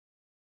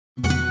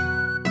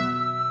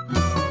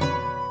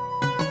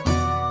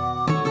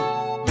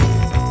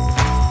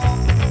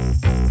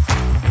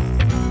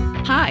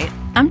Hi,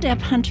 I'm Deb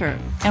Hunter,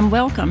 and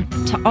welcome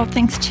to All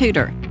Things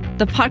Tudor,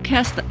 the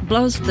podcast that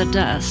blows the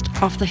dust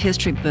off the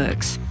history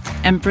books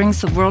and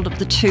brings the world of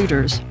the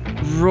Tudors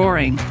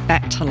roaring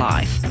back to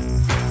life.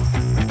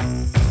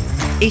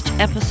 Each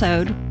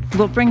episode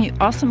will bring you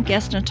awesome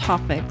guests and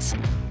topics,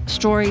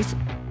 stories,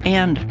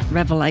 and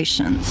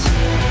revelations.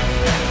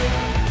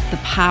 The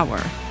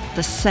power,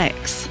 the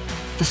sex,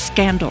 the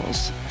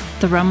scandals,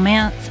 the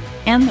romance,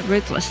 and the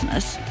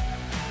ruthlessness.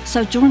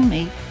 So join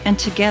me, and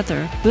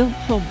together we'll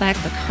pull back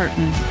the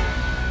curtain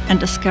and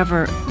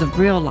discover the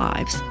real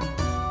lives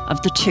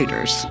of the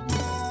Tudors.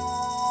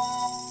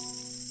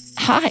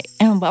 Hi,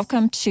 and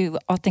welcome to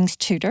All Things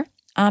Tudor.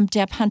 I'm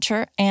Deb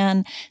Hunter,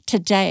 and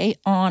today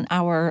on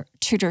our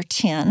Tudor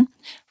 10,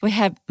 we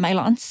have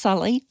Meilan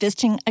Sully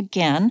visiting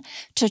again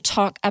to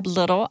talk a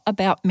little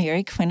about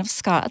Mary, Queen of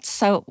Scots.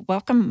 So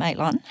welcome,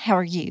 Meilan. How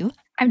are you?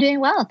 I'm doing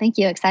well. Thank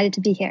you. Excited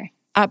to be here.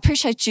 I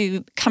appreciate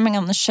you coming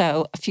on the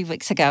show a few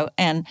weeks ago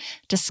and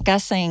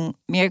discussing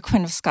Mary,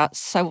 Queen of Scots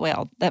so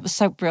well. That was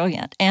so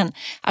brilliant. And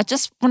I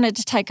just wanted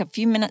to take a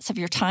few minutes of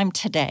your time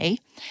today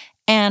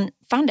and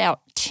find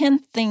out 10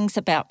 things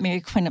about Mary,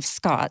 Queen of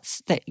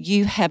Scots that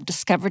you have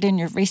discovered in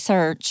your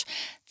research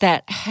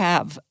that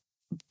have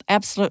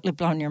absolutely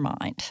blown your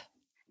mind.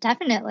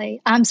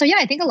 Definitely. I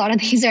think a lot of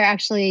these are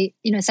actually,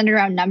 centered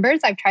around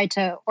numbers. I've tried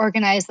to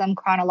organize them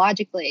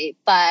chronologically.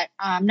 But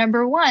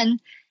number one,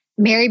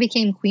 Mary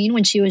became queen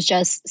when she was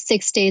just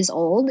 6 days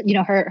old.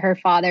 Her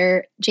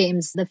father,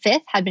 James V,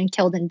 had been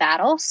killed in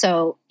battle.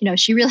 So,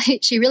 she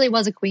really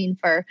was a queen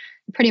for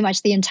pretty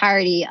much the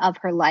entirety of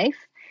her life.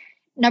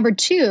 Number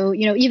two,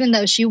 even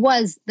though she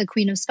was the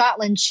Queen of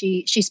Scotland,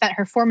 she spent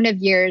her formative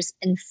years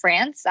in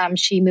France.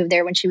 She moved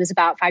there when she was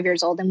about 5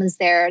 years old and was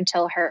there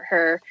until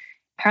her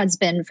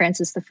husband,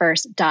 Francis I,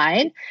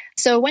 died.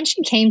 So when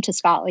she came to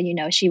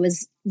Scotland, she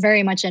was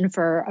very much in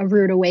for a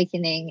rude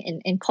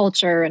awakening in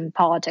culture and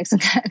politics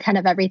and kind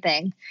of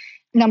everything.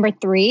 Number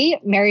three,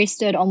 Mary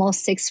stood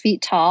almost 6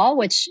 feet tall,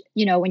 which,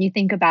 when you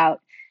think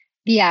about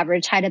the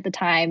average height at the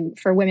time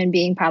for women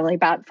being probably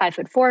about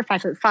 5'4",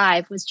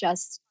 5'5", was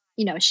just,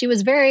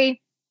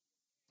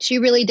 she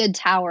really did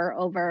tower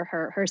over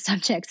her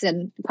subjects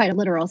in quite a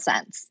literal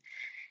sense.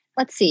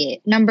 Let's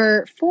see.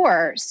 Number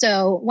four.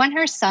 So when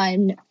her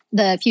son,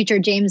 the future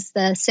James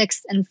VI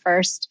and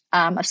First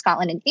of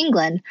Scotland and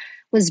England,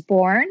 was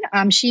born,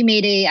 she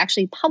made a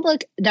actually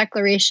public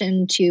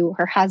declaration to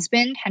her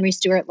husband, Henry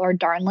Stuart, Lord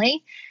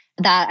Darnley,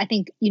 that I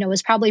think,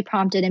 was probably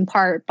prompted in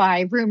part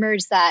by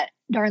rumors that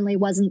Darnley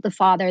wasn't the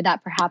father,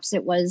 that perhaps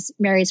it was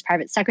Mary's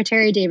private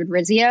secretary, David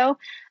Rizzio.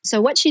 So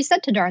what she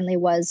said to Darnley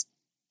was,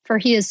 "For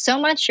he is so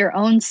much your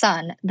own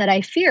son that I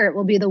fear it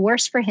will be the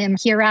worse for him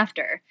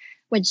hereafter,"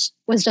 which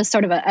was just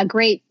sort of a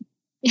great,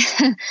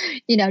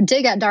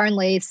 dig at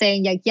Darnley,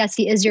 saying, yes,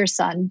 he is your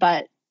son,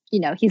 but,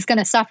 he's going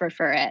to suffer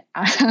for it.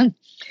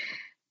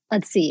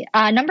 Let's see.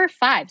 Number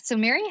five. So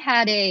Mary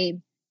had a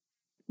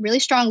really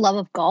strong love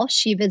of golf.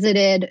 She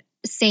visited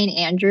St.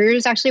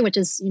 Andrews, actually, which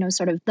is,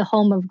 sort of the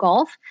home of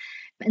golf.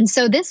 And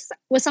so this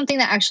was something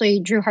that actually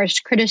drew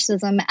harsh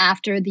criticism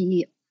after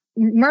the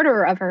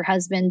murder of her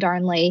husband,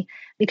 Darnley,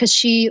 because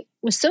she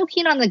was so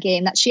keen on the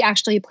game that she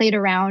actually played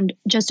around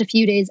just a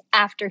few days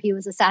after he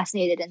was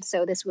assassinated. And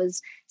so this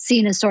was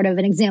seen as sort of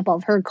an example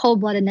of her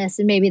cold-bloodedness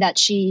and maybe that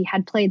she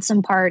had played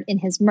some part in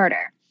his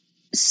murder.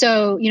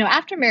 So,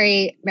 after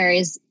Mary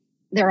marries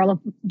the Earl of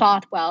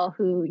Bothwell,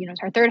 who, is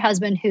her third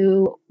husband,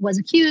 who was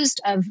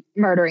accused of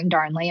murdering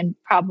Darnley and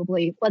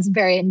probably was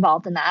very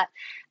involved in that.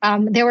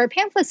 There were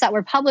pamphlets that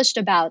were published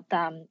about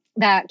them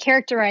that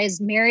characterized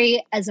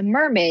Mary as a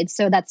mermaid.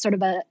 So that's sort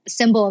of a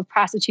symbol of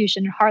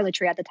prostitution and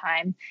harlotry at the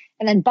time.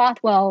 And then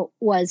Bothwell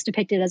was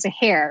depicted as a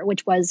hare,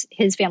 which was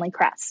his family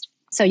crest.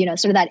 So,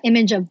 sort of that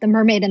image of the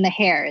mermaid and the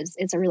hare is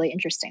a really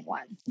interesting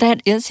one.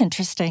 That is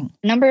interesting.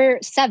 Number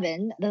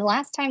seven, the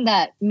last time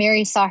that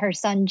Mary saw her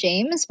son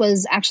James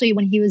was actually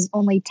when he was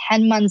only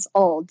 10 months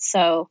old.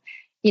 So,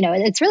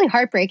 it's really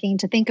heartbreaking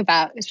to think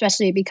about,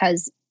 especially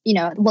because,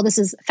 this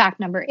is fact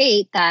number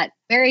 8, that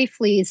Mary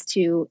flees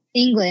to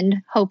England,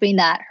 hoping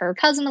that her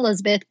cousin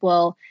Elizabeth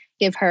will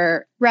give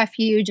her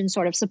refuge and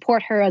sort of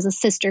support her as a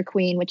sister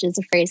queen, which is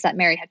a phrase that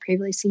Mary had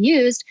previously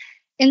used.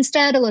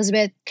 Instead,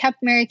 Elizabeth kept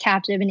Mary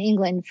captive in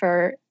England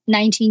for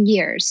 19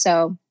 years.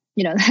 So,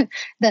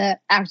 the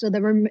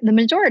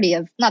majority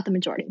of, not the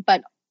majority,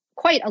 but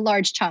quite a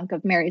large chunk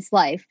of Mary's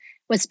life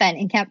was spent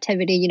in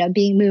captivity,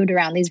 being moved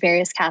around these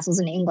various castles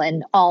in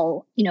England,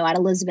 all, at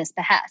Elizabeth's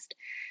behest.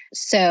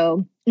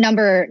 So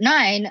number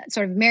 9,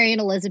 sort of Mary and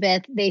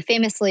Elizabeth, they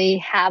famously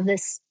have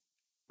this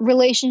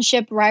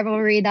relationship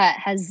rivalry that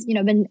has,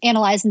 been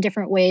analyzed in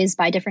different ways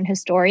by different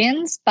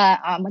historians. But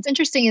what's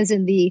interesting is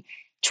in the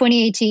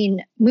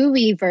 2018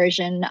 movie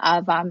version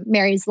of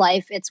Mary's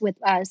life, it's with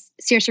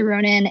Saoirse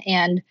Ronan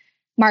and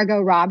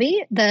Margot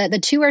Robbie. The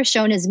two are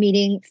shown as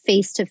meeting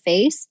face to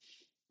face.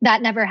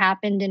 That never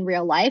happened in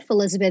real life.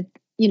 Elizabeth,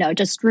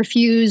 just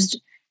refused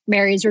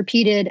Mary's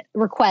repeated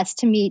request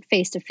to meet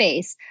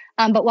face-to-face.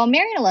 But while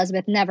Mary and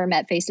Elizabeth never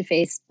met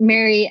face-to-face,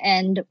 Mary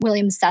and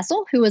William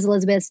Cecil, who was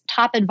Elizabeth's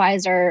top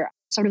advisor,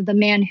 sort of the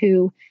man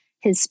who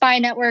his spy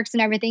networks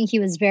and everything, he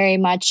was very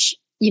much,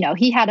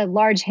 he had a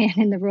large hand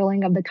in the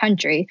ruling of the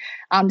country.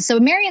 So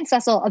Mary and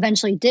Cecil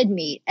eventually did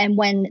meet. And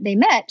when they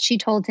met, she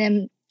told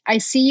him, "I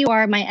see you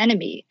are my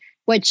enemy,"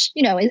 which,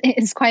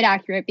 is quite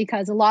accurate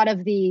because a lot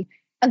of the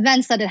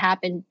events that had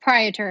happened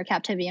prior to her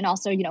captivity and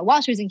also,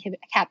 while she was in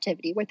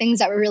captivity were things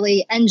that were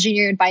really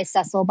engineered by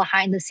Cecil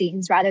behind the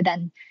scenes rather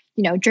than,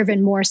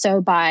 driven more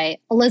so by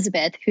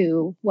Elizabeth,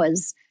 who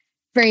was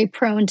very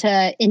prone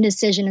to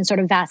indecision and sort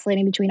of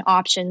vacillating between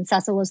options.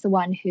 Cecil was the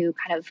one who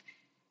kind of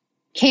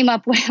came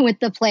up with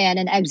the plan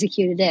and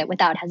executed it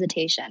without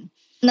hesitation.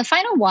 And the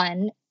final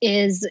one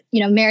is,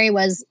 Mary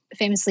was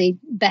famously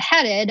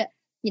beheaded,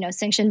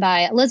 sanctioned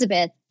by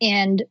Elizabeth.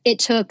 And it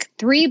took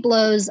 3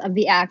 blows of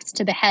the axe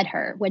to behead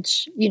her,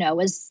 which,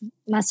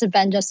 must have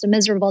been just a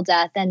miserable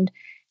death. And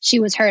she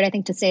was heard, I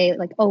think, to say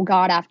like, "Oh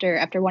God,"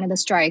 after one of the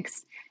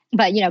strikes.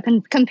 But,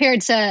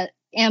 compared to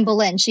Anne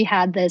Boleyn, she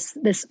had this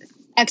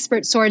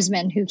expert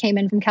swordsman who came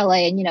in from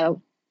Calais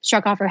and,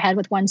 struck off her head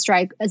with one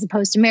strike, as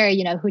opposed to Mary,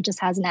 who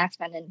just has an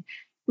axeman and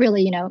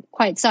really,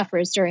 quite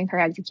suffers during her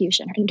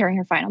execution and during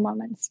her final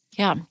moments.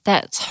 Yeah,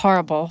 that's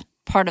horrible.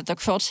 Part of the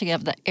cruelty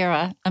of the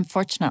era,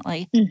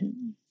 unfortunately.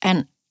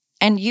 Mm-hmm.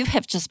 And you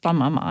have just blown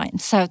my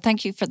mind. So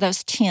thank you for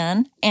those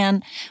 10.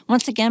 And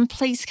once again,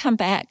 please come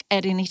back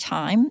at any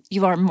time.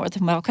 You are more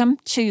than welcome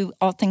to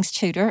All Things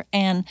Tudor.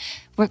 And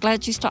we're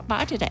glad you stopped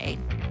by today.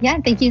 Yeah,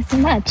 thank you so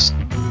much.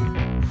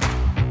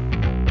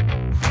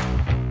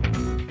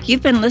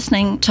 You've been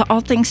listening to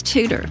All Things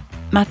Tudor.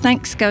 My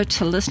thanks go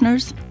to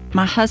listeners,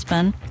 my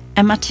husband,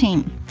 and my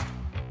team.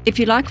 If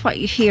you like what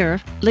you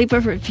hear, leave a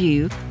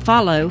review,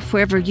 follow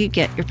wherever you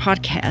get your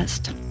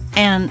podcast,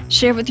 and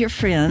share with your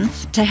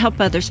friends to help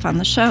others find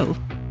the show.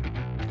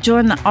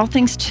 Join the All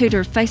Things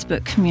Tudor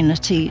Facebook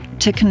community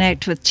to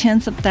connect with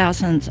tens of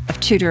thousands of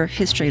Tudor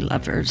history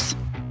lovers.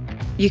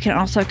 You can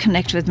also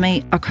connect with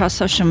me across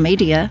social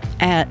media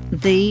at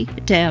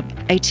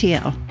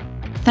TheDebATL.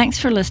 Thanks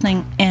for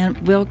listening, and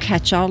we'll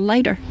catch y'all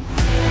later.